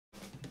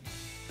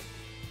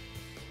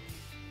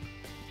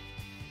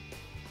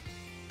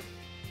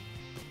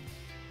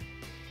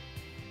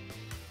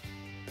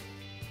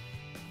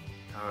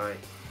Alright,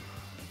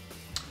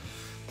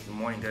 good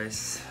morning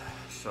guys.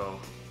 So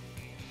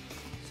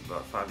it's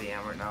about 5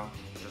 a.m. right now.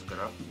 Just got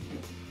up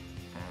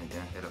and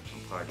gonna hit up some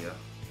cardio.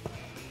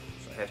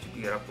 So I have to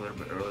get up a little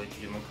bit early to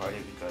do my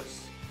cardio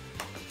because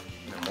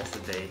most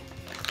of the day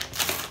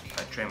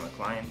I train my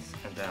clients,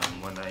 and then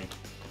when I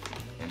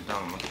am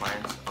done with my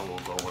clients I will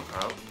go work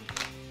out,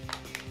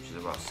 which is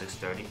about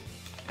 6:30,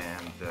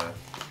 and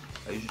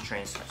I usually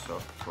train so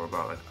for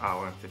about like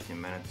hour and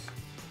 15 minutes.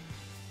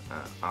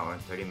 Hour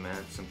and 30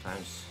 minutes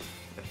sometimes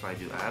if I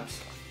do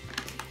abs.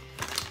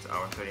 It's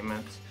hour and 30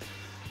 minutes.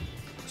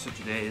 So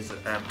today is an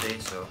ab day,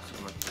 so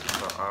it's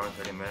about hour and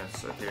 30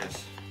 minutes. So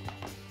here's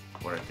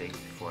what I take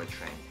before I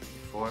train.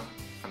 Before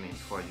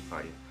I do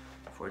cardio.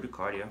 Before I do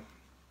cardio,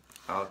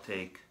 I'll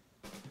take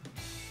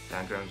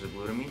 10 grams of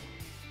glutamine,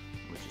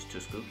 which is 2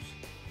 scoops,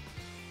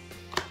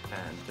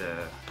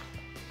 and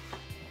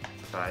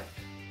 5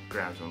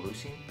 grams of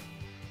leucine,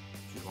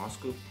 which is 1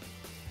 scoop.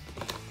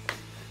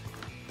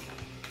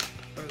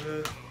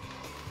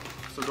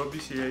 So no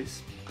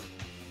BCAAs,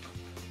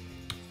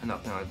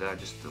 nothing like that,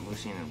 just the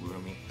leucine and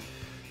glutamine.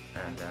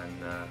 And then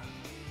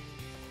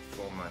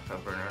for my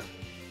fat burner,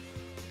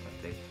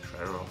 I take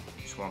Trirol,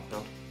 just 1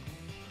 pill,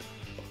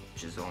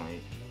 which is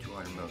only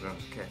 200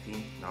 milligrams of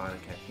caffeine, not a lot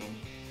of caffeine.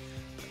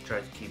 I try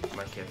to keep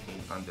my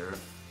caffeine under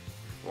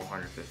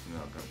 450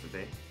 milligrams a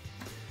day,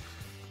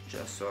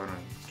 just so I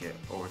don't get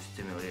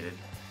overstimulated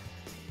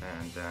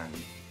and then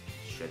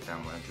shut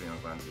down my adrenal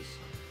glands,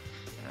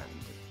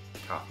 and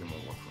coffee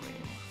won't work for me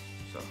anymore.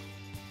 So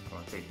I'm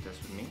gonna take this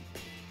with me,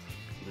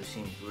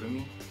 leucine,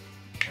 glutamine,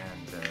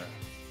 and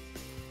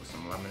put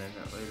some lemon in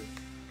that later,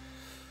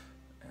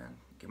 and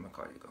get my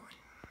cardio going.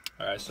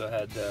 Alright, so I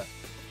had the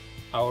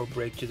hour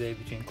break today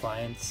between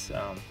clients.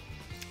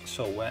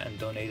 So went and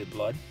donated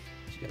blood,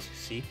 as you guys can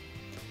see.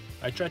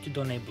 I try to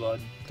donate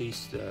blood at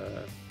least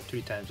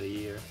 3 times a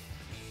year,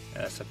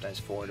 sometimes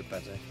 4,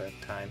 depends on if I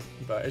have time.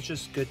 But it's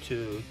just good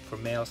for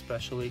males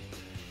especially.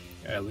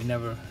 We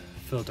never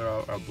filter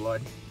out our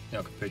blood,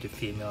 compared to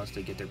females.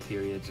 They get their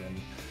periods and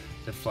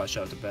they flush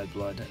out the bad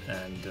blood,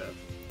 and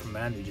for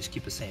men we just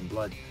keep the same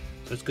blood.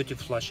 So it's good to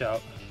flush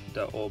out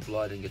the old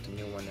blood and get the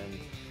new one in,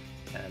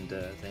 and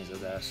things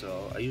like that.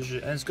 So I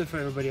usually, and it's good for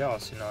everybody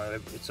else.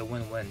 It's a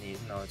win-win.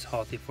 It's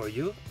healthy for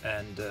you,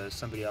 and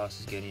somebody else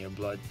is getting your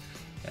blood,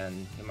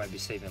 and it might be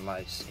saving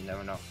lives. You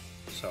never know.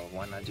 So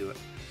why not do it?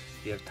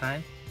 If you have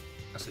time,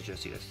 I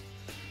suggest you guys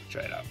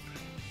try it out.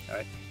 All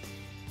right.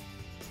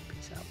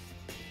 Peace out.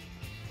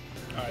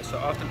 Alright, so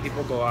often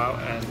people go out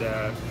and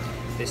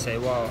they say,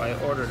 well, I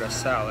ordered a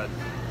salad.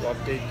 Well,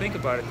 if they think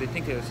about it, they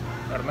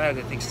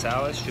automatically think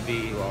salads should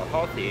be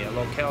healthy and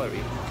low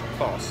calorie.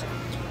 False.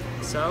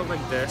 Salad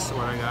like this,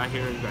 what I got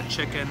here, you got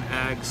chicken,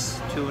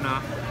 eggs,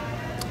 tuna,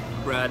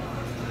 bread.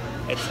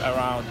 It's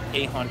around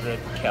 800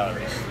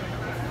 calories,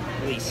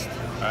 at least.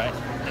 Alright,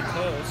 and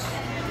clothes,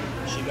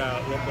 she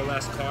got a little bit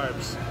less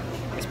carbs.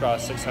 It's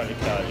probably 600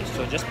 calories.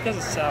 So just because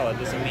it's salad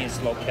doesn't mean it's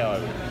low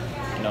calorie.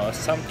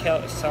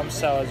 Some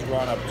salads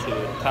run up to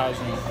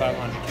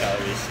 1,500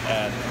 calories,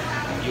 and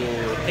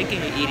you're thinking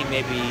you're eating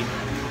maybe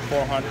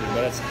 400,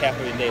 but that's half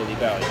of your daily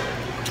value.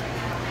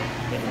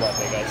 Think about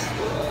that, guys.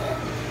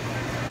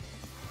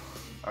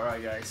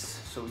 Alright guys,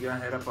 so we're gonna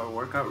head up our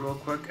workout real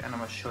quick, and I'm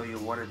gonna show you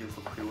what I do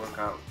for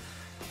pre-workout.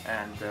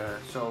 And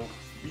so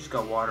you just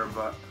got water,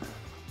 but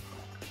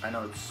I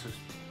know it's just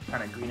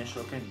kind of greenish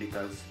looking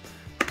because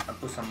I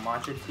put some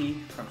matcha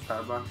tea from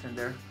Starbucks in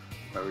there.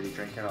 I already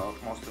drank it all,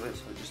 most of it,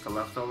 so just a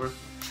leftover.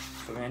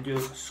 So we're gonna do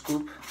a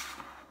scoop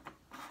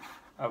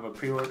of a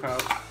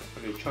pre-workout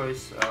of your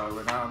choice.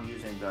 Right now I'm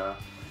using the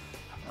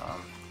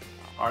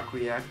Arc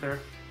Reactor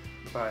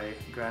by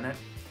Granite.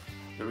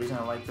 The reason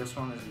I like this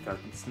one is because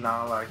it's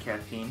not a lot of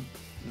caffeine,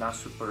 not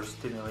super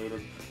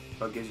stimulated,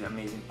 but gives you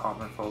amazing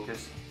pump and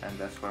focus, and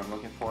that's what I'm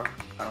looking for.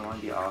 I don't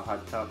want to be all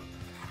hyped up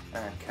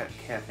and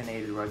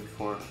caffeinated right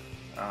before,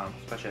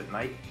 especially at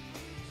night.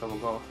 So we'll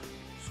go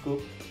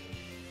scoop,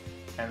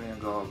 and we're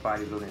gonna go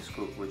bodybuilding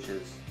scoop, which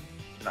is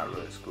not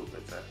really a scoop,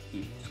 it's a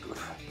heat scoop.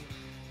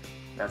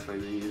 That's what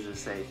we usually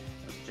say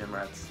as gym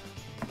rats.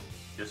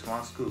 Just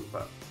 1 scoop,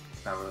 but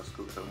it's not really a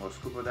scoop, so I'm gonna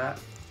scoop with that.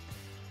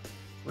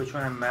 Which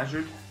one I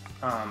measured,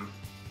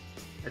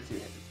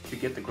 to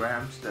get the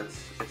grams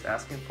that's it's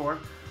asking for,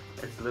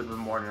 it's a little bit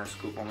more than a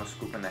scoop, almost a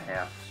scoop and a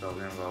half. So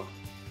we're gonna go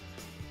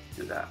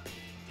do that,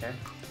 okay?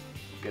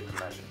 Get the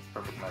measure,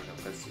 perfect measure,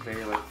 because it's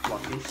very like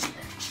fluffy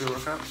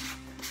pre-workout.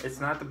 It's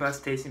not the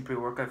best tasting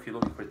pre-workout if you're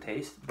looking for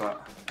taste,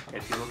 but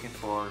if you're looking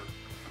for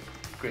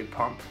great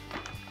pump,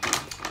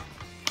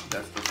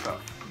 that's the stuff.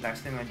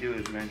 Next thing I do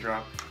is we're gonna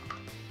drop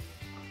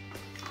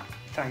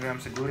 10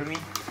 grams of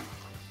glutamine.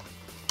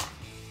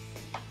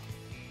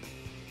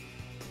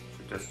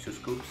 So just 2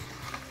 scoops.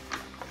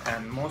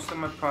 And most of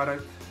my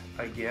product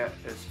I get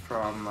is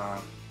from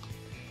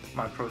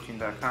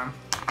myprotein.com.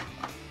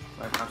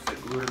 When it comes to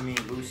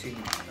glutamine,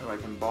 leucine,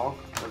 like in bulk,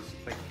 because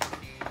like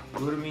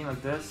glutamine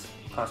like this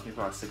cost me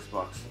about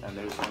 $6, and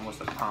there's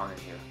almost a pound in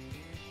here.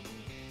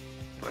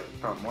 Wait,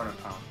 probably more than a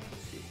pound.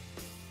 Let's see,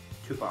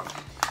 2 pounds.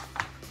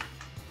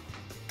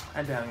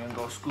 And then we're gonna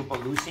go scoop a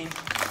leucine.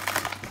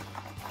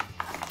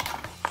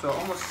 So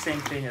almost the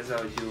same thing as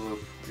I would do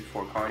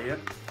before cardio,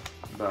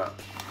 but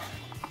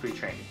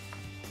pre-training.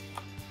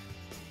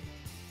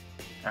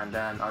 And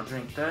then I'll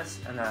drink this,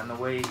 and then on the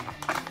way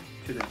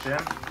to the gym,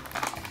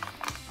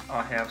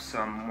 I'll have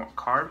some more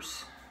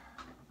carbs,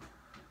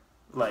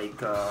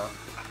 like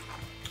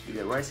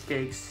either rice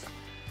cakes,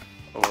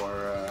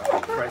 or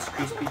Rice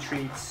Krispie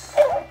treats,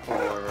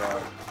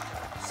 or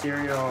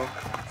cereal,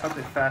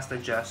 something fast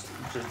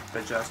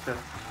digestive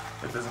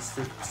that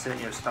doesn't sit in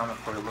your stomach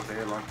for a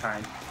very long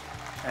time.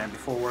 And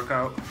before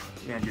workout,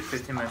 you're gonna do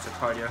 15 minutes of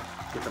cardio,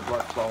 get the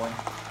blood flowing,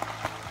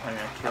 and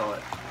you're gonna kill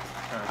it.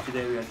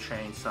 Today we're gonna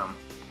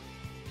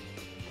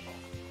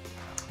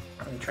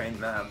train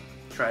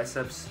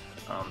triceps,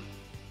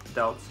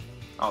 delts,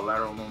 all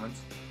lateral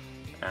movements,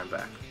 and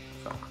back.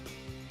 So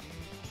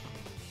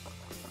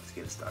let's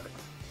get it started.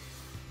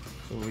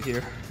 So over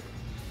here,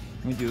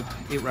 we do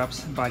 8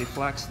 reps, body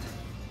flexed.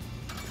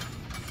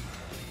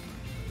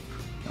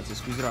 That's it,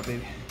 squeeze it up,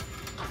 baby.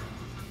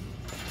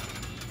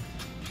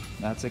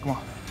 That's it, come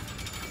on.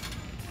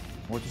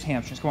 Work those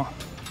hamstrings, come on.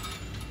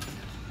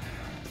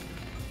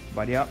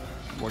 Body up,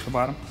 work the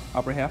bottom,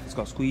 upper half, let's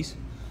go, squeeze.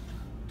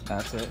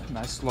 That's it,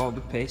 nice, slow,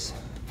 good pace.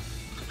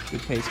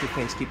 Good pace, good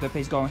pace, keep that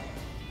pace going.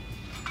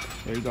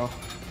 There you go.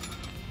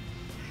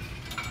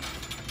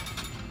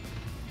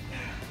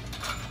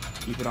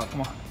 Keep it up,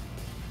 come on.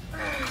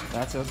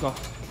 That's it, let's go.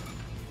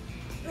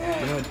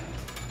 Good.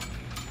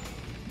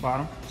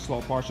 Bottom,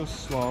 slow partials,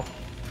 slow.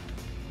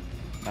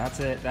 That's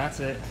it, that's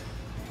it.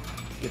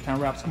 Get 10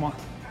 reps, come on.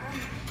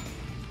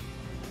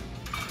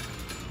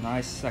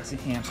 Nice, sexy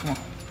hams, come on.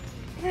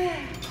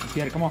 Let's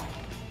get it, come on.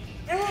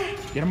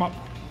 Get him up.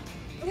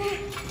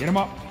 Get him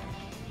up.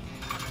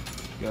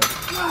 Good.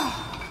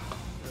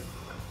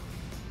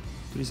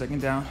 3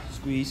 seconds down,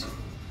 squeeze.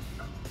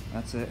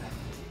 That's it.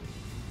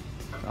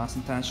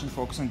 Constant tension,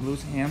 focus on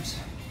glutes and hams.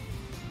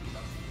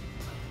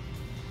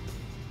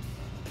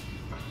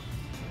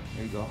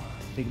 There you go.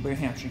 Take a big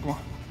hamstring, come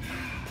on.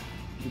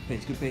 Good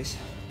pace, good pace.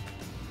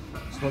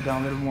 Slow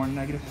down a little more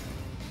negative.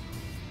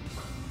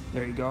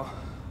 There you go.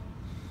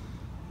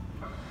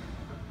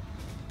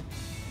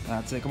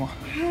 That's it, come on.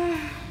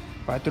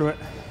 Fight through it.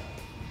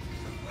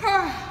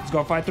 Let's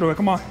go, fight through it,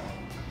 come on.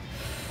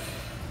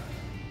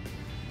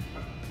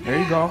 There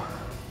you go.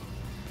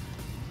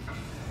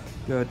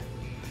 Good.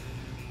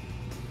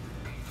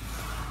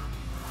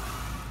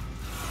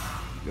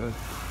 Good.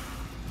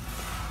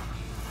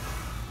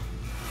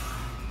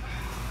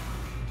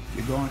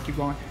 Keep going, keep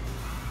going.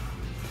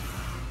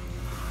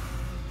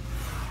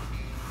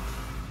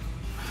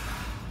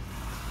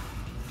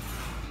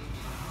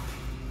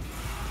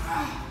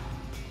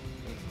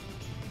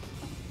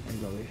 There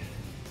you go, baby.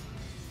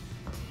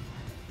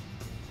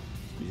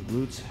 Squeeze your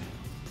glutes.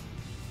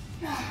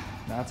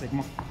 That's it, come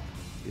on.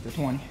 Get to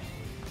 20.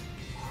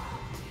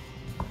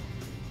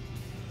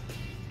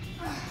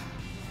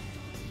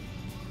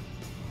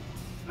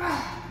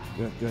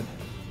 Good, good.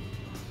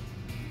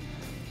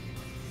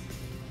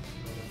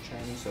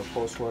 Training, so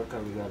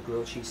post-workout we got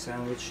grilled cheese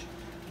sandwich,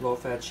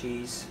 low-fat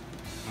cheese,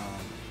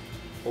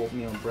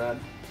 oatmeal bread,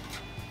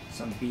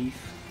 some beef,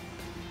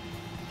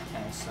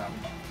 and some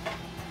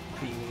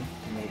creamy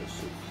tomato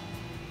soup.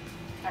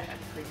 I had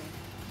creamy.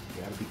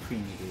 You gotta be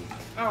creamy, dude.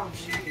 Oh,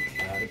 shoot.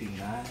 Gotta be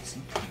nice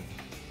and creamy.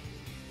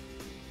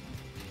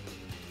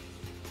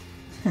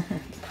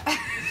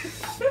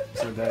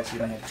 So guys, you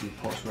don't have to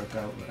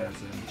post-workout as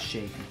a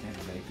shake and things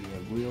like that. You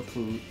have real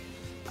food,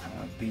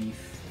 beef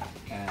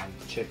and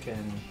chicken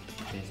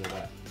and things like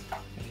that.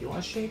 If you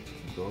want shake,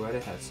 go right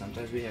ahead.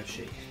 Sometimes we have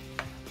shake.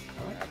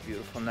 Alright,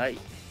 beautiful night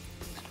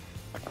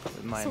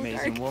with my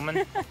amazing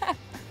woman.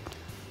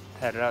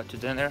 Headed out to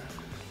dinner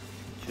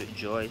to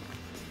enjoy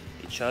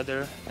each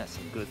other and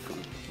some good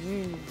food.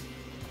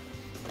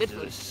 Good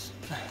food.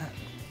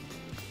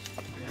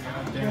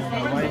 Dinner with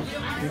my wife.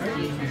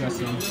 We got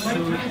some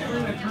soup,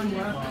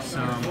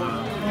 some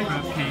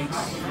crab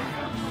cakes.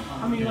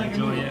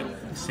 Enjoy it.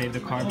 Save the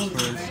carbs for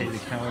it, save the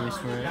calories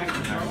for it.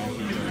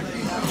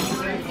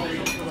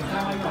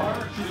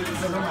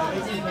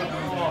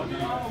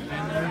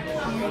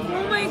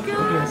 Oh my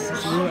god! Yes,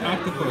 it's a little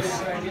octopus.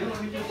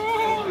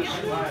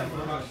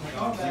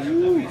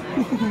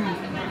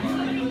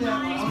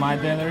 It's my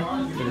dinner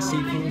for the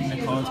seafood.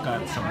 Nicole's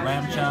got some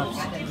lamb chops.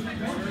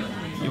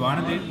 You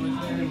want it, dude?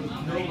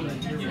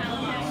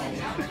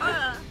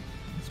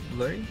 It's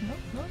blurry?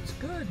 No, it's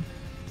good.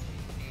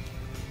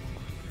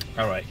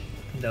 Alright,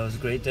 that was a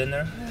great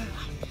dinner.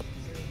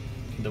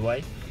 The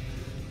wife,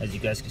 as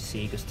you guys can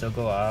see, you can still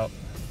go out,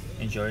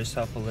 enjoy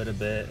yourself a little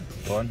bit,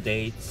 go on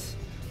dates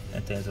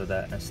and things like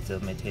that, and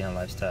still maintain a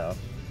lifestyle.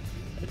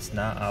 It's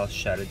not I'll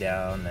shut it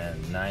down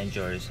and not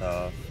enjoy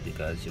yourself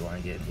because you want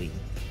to get lean.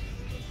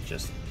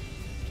 Just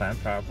plan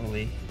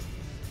properly,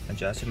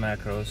 adjust your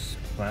macros,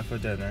 plan for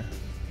dinner,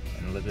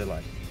 and live your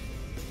life.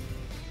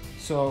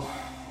 So,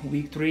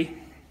 week 3.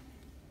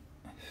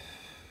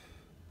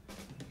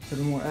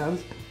 7 more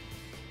abs.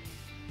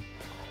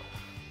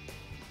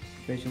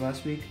 Compared to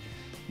last week,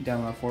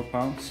 down about 4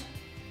 pounds.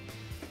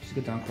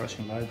 Just get down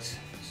crushing legs.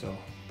 So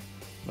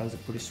legs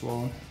are pretty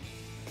swollen.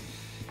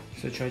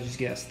 So try to just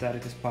get as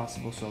static as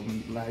possible so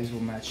legs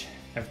will match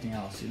everything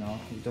else, you know,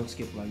 you don't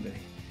skip leg day.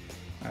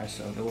 Alright,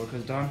 so the work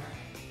is done.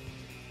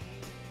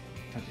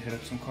 Time to hit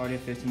up some cardio,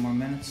 15 more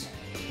minutes.